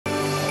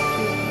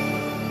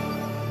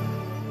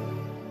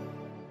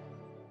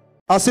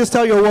Our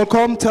sister, you're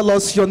welcome. Tell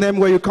us your name,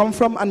 where you come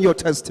from, and your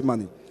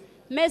testimony.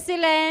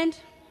 Mercyland.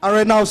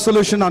 Arena of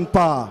Solution and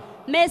Power.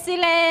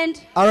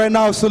 Mercyland.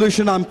 Arena of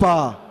Solution and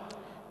Power.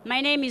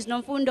 My name is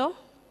Nomfundo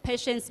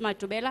Patience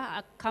Matubela.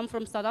 I come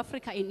from South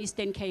Africa in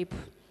Eastern Cape.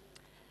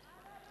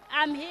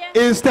 I'm here.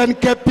 Eastern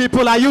Cape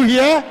people, are you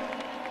here?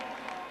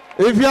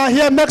 If you are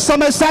here, make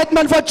some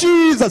excitement for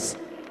Jesus.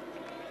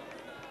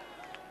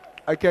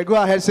 Okay,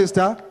 go ahead,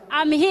 sister.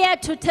 I'm here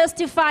to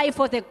testify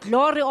for the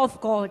glory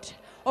of God,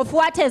 of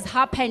what has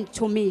happened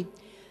to me.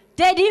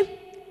 Daddy,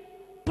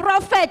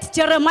 Prophet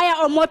Jeremiah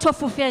Omoto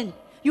Fufen,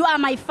 you are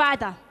my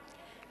father.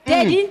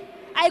 Daddy,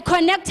 I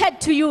connected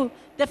to you.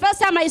 The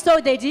first time I saw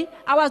Daddy,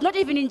 I was not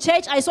even in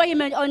church. I saw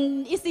him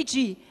on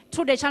ECG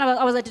through the channel.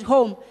 I was at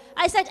home.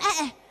 I said,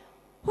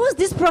 who's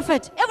this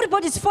prophet?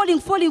 Everybody's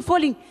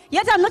falling.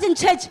 Yet I'm not in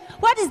church.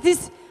 What is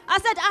this? I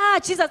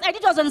said, Jesus, I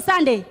did it was on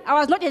Sunday. I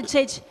was not in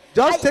church.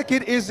 Just take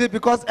it easy,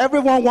 because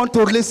everyone wants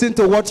to listen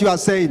to what you are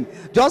saying.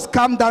 Just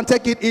calm down,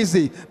 take it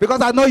easy,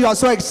 because I know you are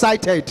so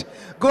excited.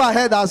 Go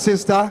ahead, our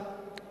sister.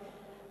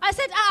 I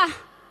said,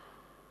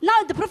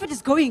 now the prophet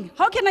is going.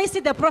 How can I see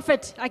the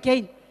prophet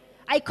again?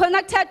 I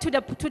connected to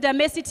the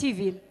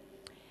Mercytv.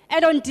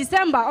 And on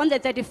December, on the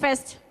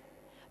 31st,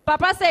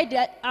 Papa said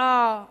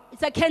that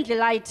it's a candle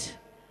light.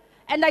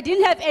 And I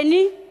didn't have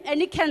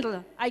any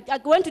candle.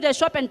 I went to the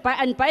shop and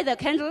buy the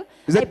candle.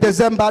 Is it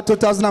December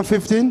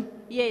 2015?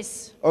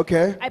 Yes.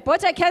 Okay. I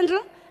bought a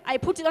candle. I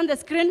put it on the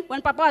screen when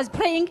Papa was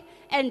praying.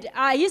 And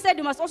he said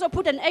you must also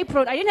put an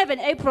apron. I didn't have an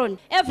apron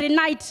every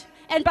night.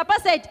 And Papa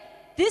said,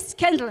 this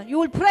candle, you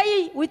will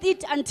pray with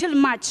it until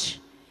March.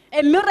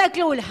 A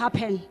miracle will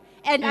happen.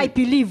 And I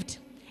believed.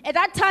 At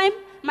that time,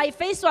 my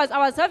face I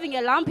was having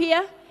a lump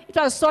here. It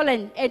was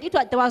swollen, and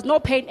there was no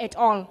pain at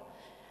all.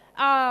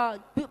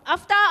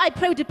 After I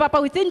prayed with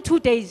Papa, within 2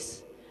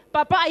 days,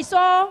 Papa, I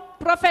saw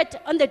Prophet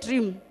on the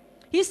dream.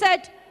 He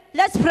said,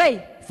 let's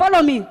pray,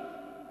 follow me.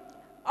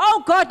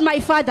 Oh God, my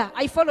Father,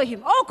 I follow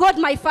him. Oh God,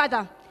 my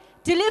Father,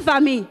 deliver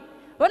me.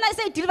 When I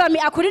say deliver me,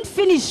 I couldn't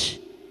finish.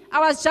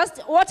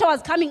 Water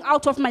was coming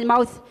out of my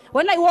mouth.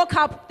 When I woke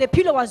up, the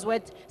pillow was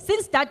wet.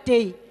 Since that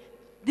day,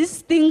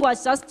 this thing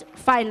was just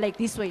fine like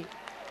this way.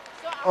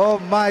 Oh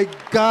my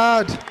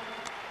God.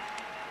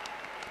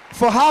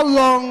 For how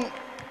long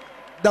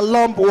the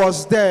lump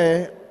was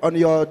there on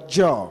your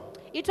jaw?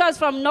 It was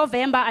from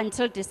November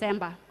until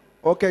December.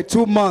 Okay,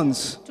 2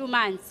 months. 2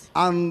 months.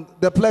 And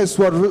the place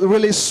was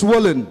really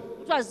swollen.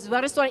 It was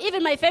very swollen.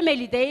 Even my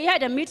family, they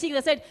had a meeting.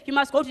 They said, you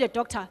must go to the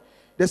doctor.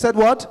 They said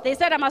what? They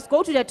said I must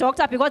go to the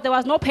doctor because there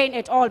was no pain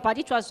at all, but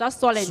it was just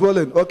swollen.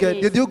 Swollen, okay.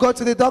 Yes. Did you go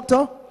to the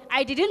doctor?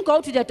 I didn't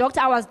go to the doctor.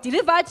 I was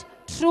delivered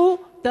through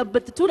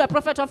the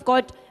prophet of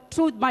God,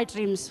 through my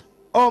dreams.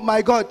 Oh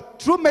my God.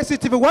 Through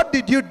Mercytv, what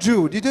did you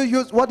do?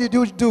 What did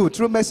you do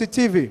through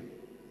Mercytv?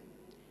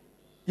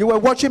 You were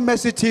watching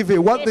Mercytv.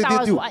 What did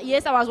you do?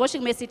 Yes, I was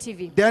watching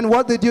Mercytv. Then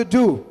what did you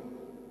do?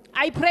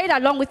 I prayed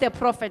along with the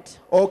prophet.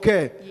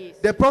 Okay. Yes.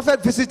 The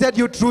prophet visited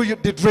you through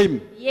the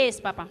dream.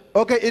 Yes, Papa.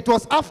 Okay, it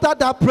was after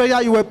that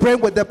prayer you were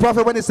praying with the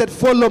prophet when he said,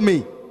 follow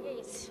me.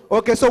 Yes.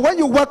 Okay, so when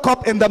you woke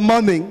up in the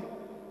morning,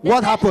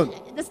 what happened?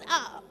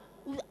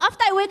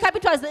 After I wake up,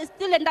 it was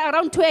still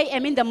around 2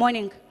 a.m. in the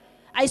morning.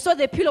 I saw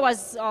the pillow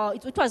was,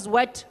 it was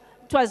wet.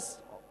 It was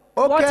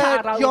water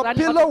around. Your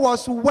pillow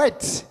was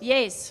wet?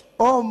 Yes.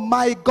 Oh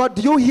my God,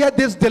 do you hear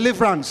this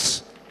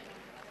deliverance?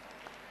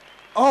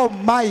 Oh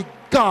my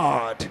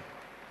God.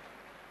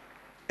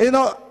 You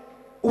know,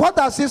 what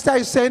our sister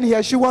is saying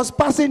here, she was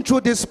passing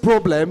through this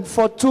problem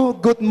for 2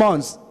 good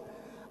months.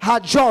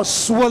 Her jaw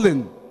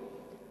swollen.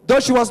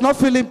 Though she was not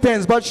feeling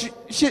pains, but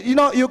she you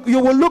know, you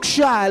will look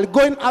shy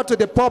going out to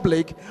the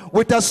public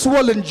with a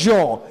swollen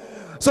jaw.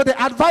 So they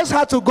advised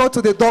her to go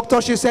to the doctor.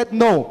 She said,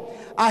 no,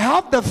 I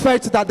have the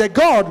faith that the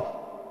God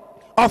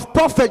of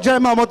Prophet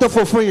Jeremiah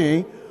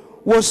Omoto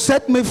will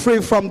set me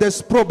free from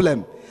this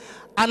problem.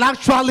 And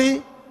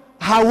actually,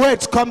 her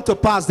words come to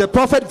pass. The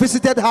prophet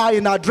visited her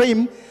in her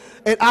dream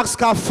and asked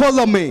her,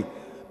 follow me,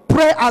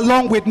 pray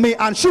along with me.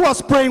 And she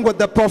was praying with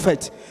the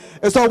prophet.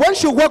 And so when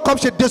she woke up,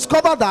 she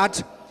discovered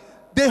that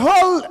the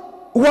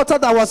whole water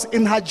that was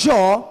in her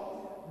jaw,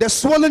 the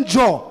swollen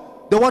jaw,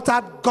 the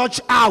water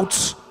gushed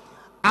out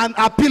and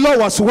her pillow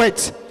was wet.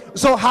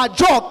 So her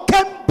jaw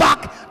came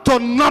back to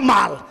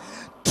normal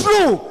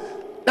through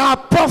our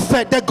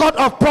prophet, the God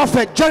of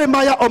Prophet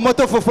Jeremiah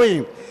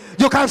Omoto.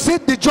 You can see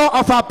the jaw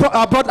of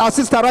our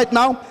sister right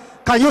now.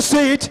 Can you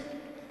see it?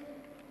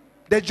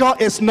 The jaw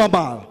is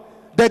normal.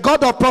 The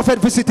God of Prophet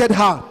visited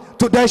her.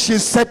 Today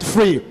she's set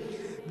free.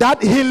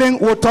 That healing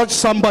will touch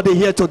somebody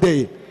here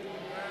today.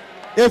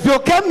 If you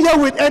came here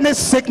with any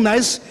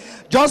sickness,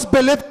 just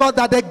believe God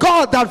that the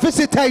God that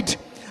visited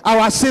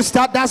our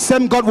sister, that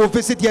same God will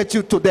visit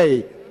you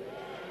today.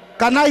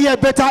 Can I hear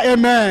better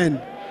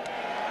amen?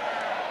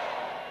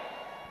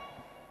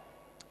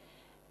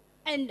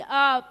 And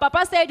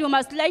Papa said you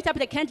must light up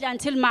the candle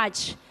until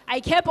March.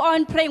 I kept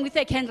on praying with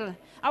the candle.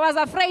 I was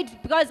afraid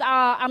because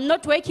I'm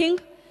not working.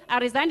 I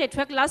resigned at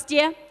work last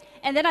year.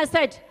 And then I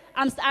said,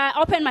 I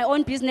opened my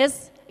own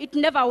business. It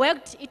never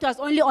worked. It was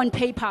only on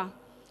paper.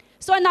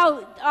 So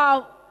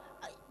now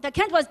the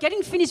candle was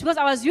getting finished because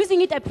I was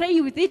using it, I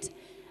praying with it,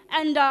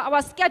 and I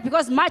was scared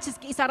because March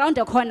is around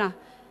the corner.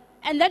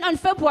 And then on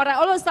February, I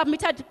also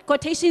submitted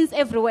quotations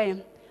everywhere.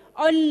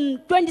 On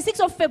 26th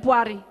of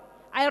February,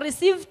 I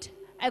received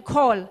a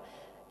call.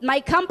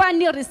 My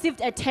company received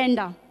a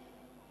tender.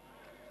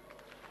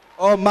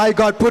 Oh my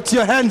God, put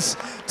your hands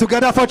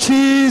together for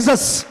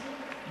Jesus.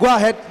 Go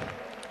ahead.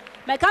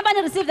 My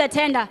company received a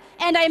tender,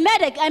 and I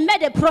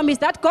made a promise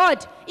that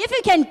God, if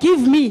you can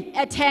give me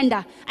a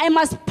tender, I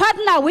must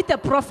partner with the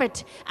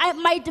prophet.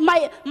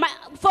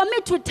 For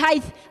me to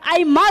tithe,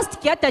 I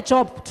must get the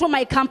job through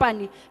my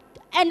company.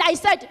 And I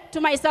said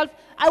to myself,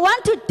 I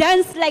want to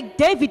dance like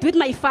David with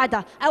my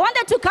father. I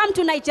wanted to come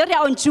to Nigeria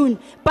on June,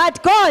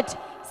 but God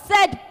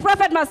said,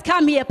 prophet must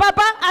come here.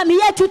 Papa, I'm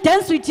here to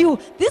dance with you.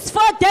 These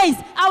 4 days,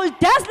 I will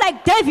dance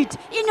like David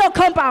in your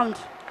compound.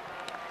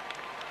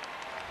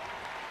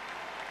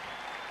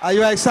 Are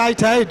you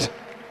excited?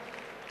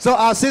 So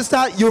our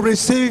sister, you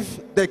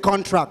receive the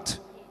contract.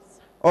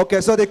 Okay,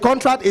 so the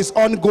contract is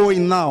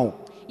ongoing now.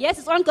 Yes,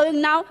 it's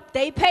ongoing now.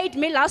 They paid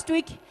me last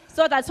week.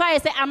 So that's why I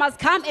say I must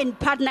come and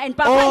partner, and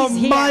Papa is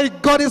here. Oh my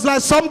God, it's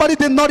like somebody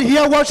did not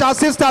hear what our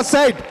sister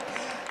said.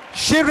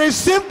 She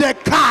received the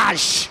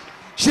cash.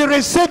 She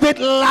received it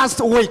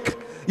last week.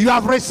 You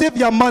have received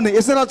your money,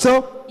 isn't that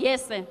so?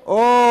 Yes, sir.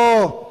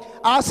 Oh,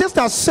 our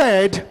sister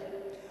said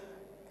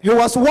she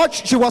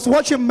was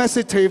watching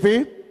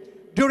Mercytv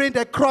during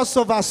the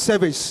crossover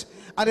service.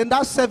 And in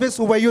that service,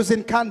 we were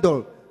using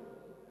candle,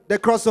 the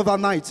crossover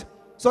night.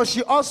 So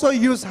she also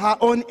used her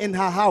own in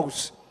her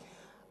house.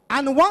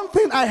 And one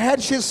thing I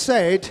heard she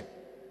said,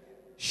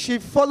 she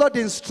followed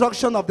the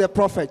instruction of the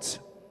prophet.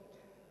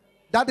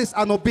 That is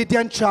an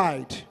obedient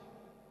child.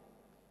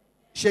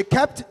 She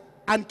kept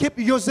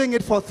using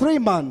it for 3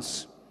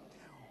 months.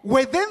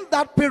 Within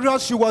that period,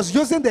 she was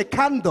using the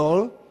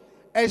candle.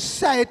 It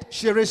said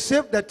she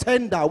received the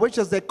tender, which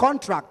is the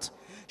contract.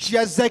 She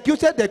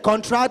executed the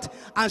contract,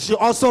 and she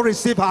also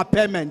received her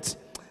payment.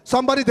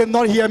 Somebody did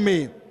not hear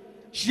me.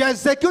 She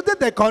executed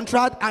the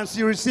contract, and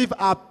she received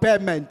her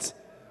payment.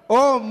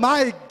 Oh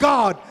my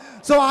God.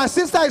 So our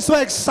sister is so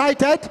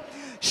excited.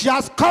 She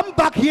has come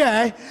back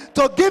here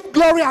to give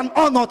glory and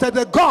honor to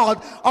the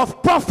God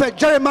of Prophet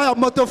Jeremiah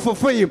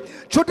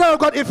Motofufuyi. Children of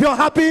God, if you're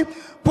happy,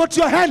 put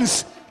your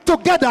hands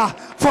together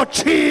for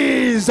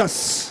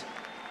Jesus.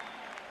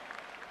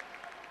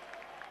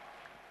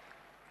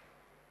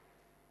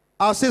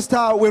 Our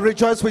sister, we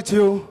rejoice with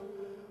you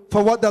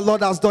for what the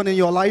Lord has done in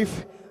your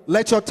life.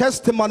 Let your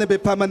testimony be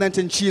permanent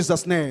in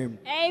Jesus' name.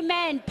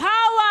 Amen.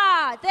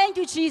 Power. Thank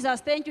you,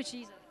 Jesus. Thank you,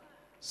 Jesus.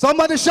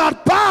 Somebody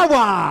shout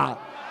power.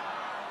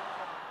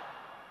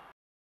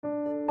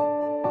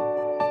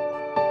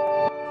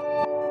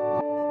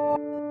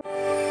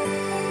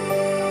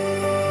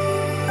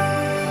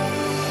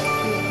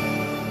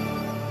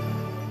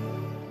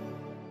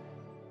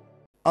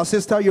 Our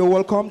sister, you're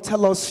welcome.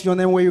 Tell us your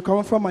name, where you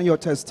come from, and your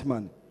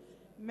testimony.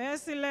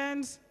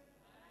 Mercyland.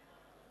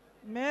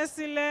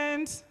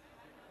 Mercyland.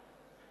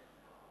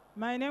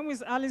 My name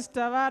is Alice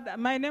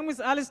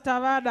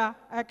Tavada.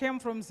 I came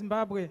from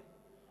Zimbabwe.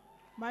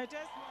 My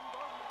testimony.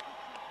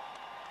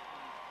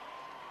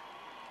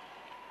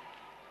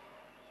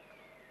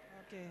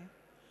 Okay.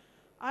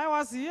 I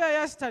was here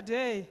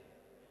yesterday.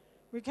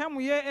 We came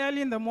here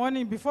early in the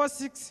morning. Before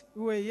 6,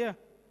 we were here.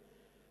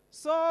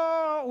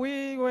 So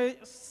we were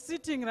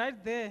sitting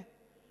right there.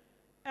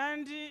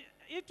 And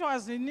it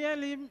was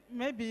nearly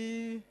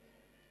maybe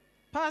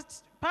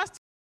past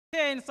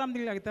 10,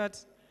 something like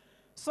that.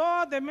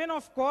 So the man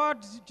of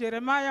God,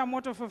 Jeremiah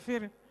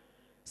Motofufuyi,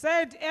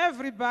 said,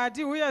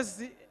 everybody who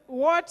has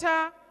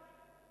water,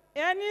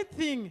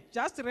 anything,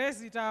 just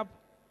raise it up.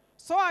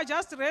 So I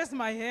just raised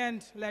my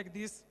hand like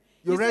this.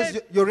 You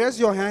raise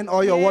your hand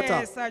or your water?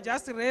 Yes, I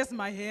just raised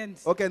my hand.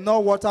 Okay, no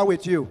water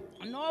with you?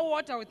 No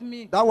water with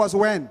me. That was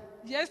when?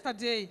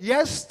 Yesterday.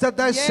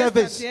 Yesterday's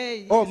service.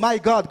 Yes. Oh my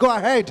God, go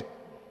ahead.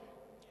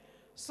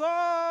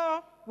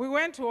 So we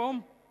went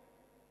home.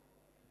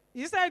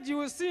 He said, you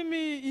will see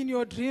me in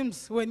your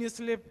dreams when you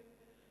sleep.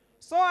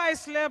 So I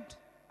slept.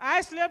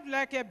 I slept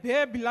like a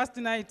baby last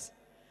night.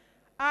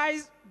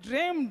 I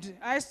dreamed.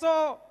 I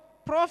saw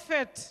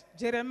Prophet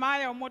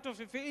Jeremiah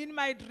Motofufuyi in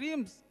my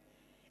dreams.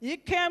 He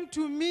came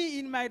to me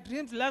in my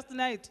dreams last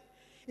night.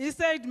 He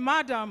said,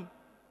 Madam,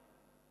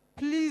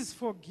 please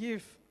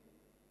forgive.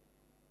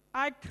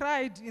 I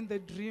cried in the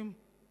dream.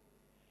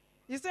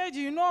 He said,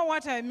 you know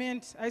what I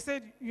meant? I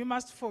said, you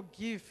must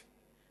forgive.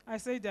 I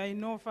said, I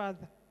know,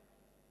 Father.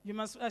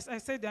 I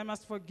said, I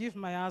must forgive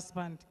my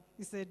husband.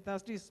 He said,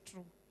 that is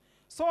true.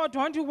 So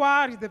don't you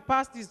worry, the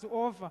past is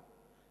over.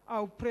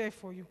 I'll pray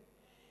for you.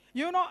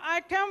 You know,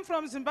 I came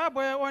from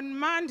Zimbabwe on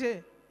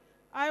Monday.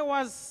 I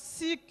was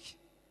sick.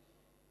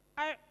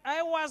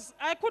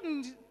 I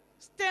couldn't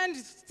stand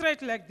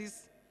straight like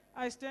this.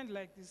 I stand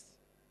like this,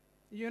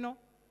 you know.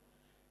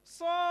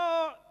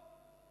 So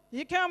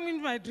he came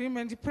in my dream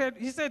and he prayed.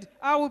 He said,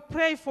 I will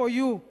pray for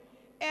you.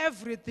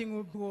 Everything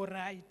will be all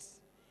right.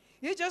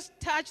 He just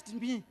touched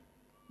me.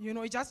 You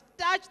know, he just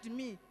touched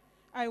me.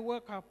 I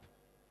woke up.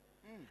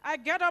 I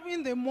get up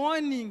in the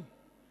morning,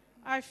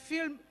 I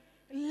feel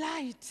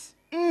light.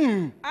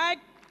 I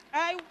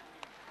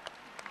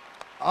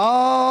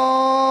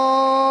Oh!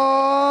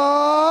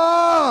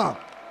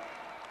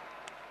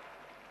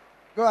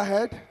 Go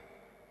ahead.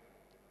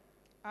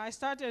 I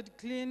started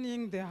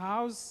cleaning the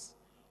house,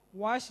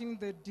 washing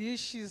the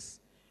dishes,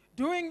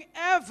 doing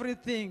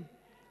everything,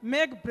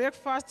 make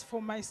breakfast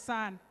for my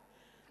son.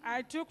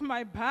 I took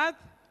my bath.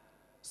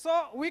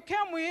 So we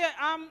came here.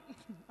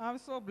 I'm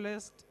so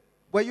blessed.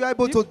 Were you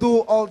able to do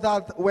all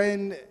that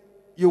when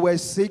you were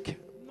sick?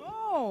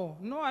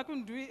 No, I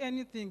couldn't do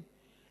anything.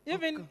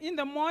 Even in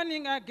the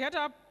morning, I get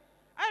up,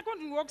 I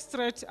couldn't walk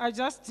straight. I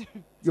just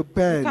You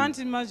burned. can't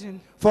imagine.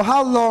 For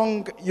how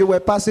long you were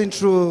passing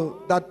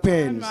through that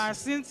pain?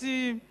 Since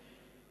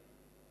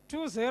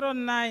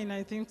 2009,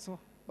 I think so.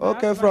 My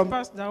Okay, husband from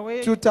passed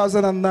away.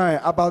 2009,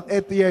 about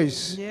 8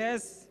 years.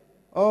 Yes.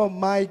 Oh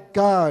my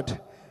God.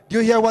 Do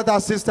you hear what our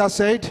sister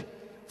said?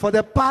 For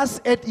the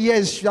past 8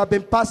 years, she had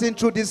been passing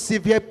through these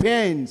severe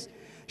pains.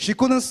 She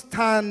couldn't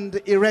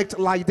stand erect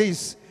like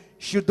this.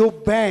 She do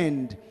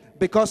bend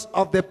because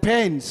of the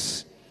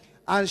pains.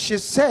 And she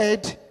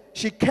said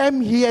she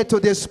came here to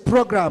this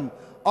program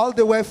all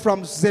the way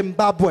from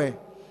Zimbabwe.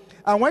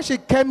 And when she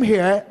came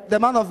here, the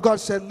man of God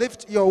said,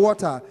 lift your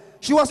water.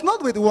 She was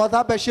not with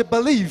water, but she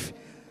believed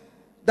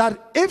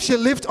that if she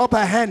lift up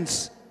her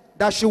hands,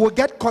 that she would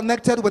get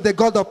connected with the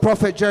God of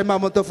Prophet Jeremiah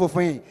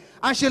Montofofin.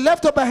 And she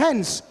left up her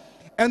hands.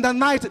 And the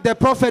night the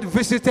prophet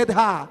visited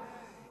her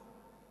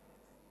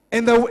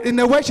in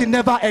a way she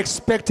never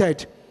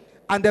expected.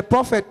 And the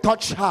prophet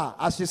touched her,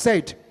 as she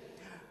said.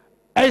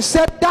 And he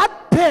said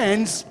that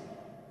pains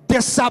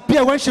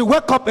disappear when she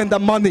woke up in the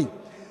morning.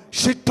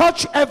 She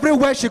touched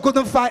everywhere, she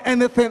couldn't find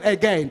anything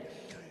again.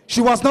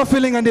 She was not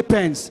feeling any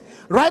pains.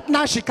 Right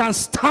now she can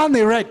stand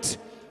erect.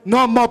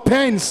 No more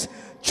pains.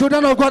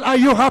 Children of God, are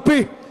you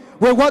happy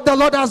with what the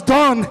Lord has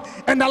done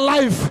in the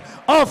life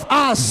of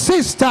our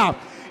sister?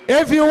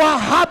 If you are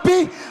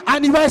happy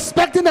and you are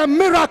expecting a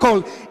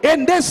miracle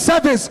in this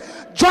service,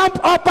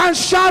 jump up and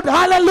shout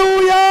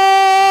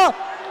hallelujah.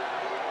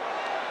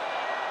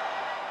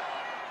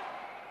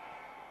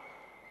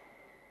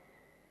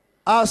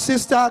 Our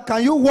sister,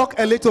 can you walk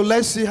a little?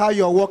 Let's see how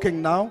you're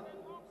walking now.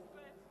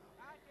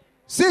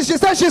 See, she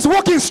said she's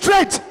walking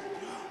straight.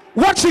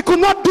 What she could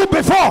not do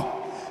before,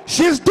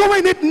 she's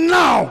doing it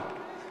now.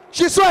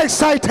 She's so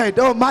excited.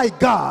 Oh my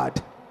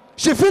God.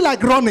 She feels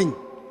like running.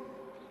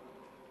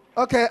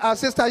 Okay, our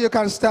sister, you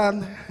can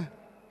stand.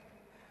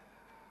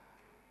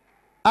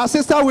 Our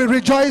sister, we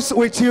rejoice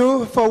with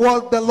you for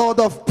what the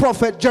Lord of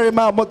Prophet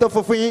Jeremiah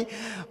Montofofin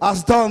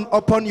has done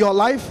upon your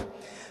life.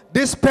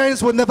 These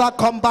pains will never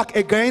come back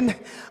again.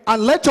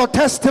 And let your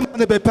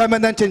testimony be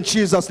permanent in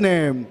Jesus'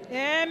 name.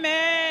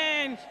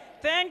 Amen.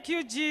 Thank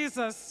you,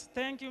 Jesus.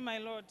 Thank you, my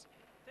Lord.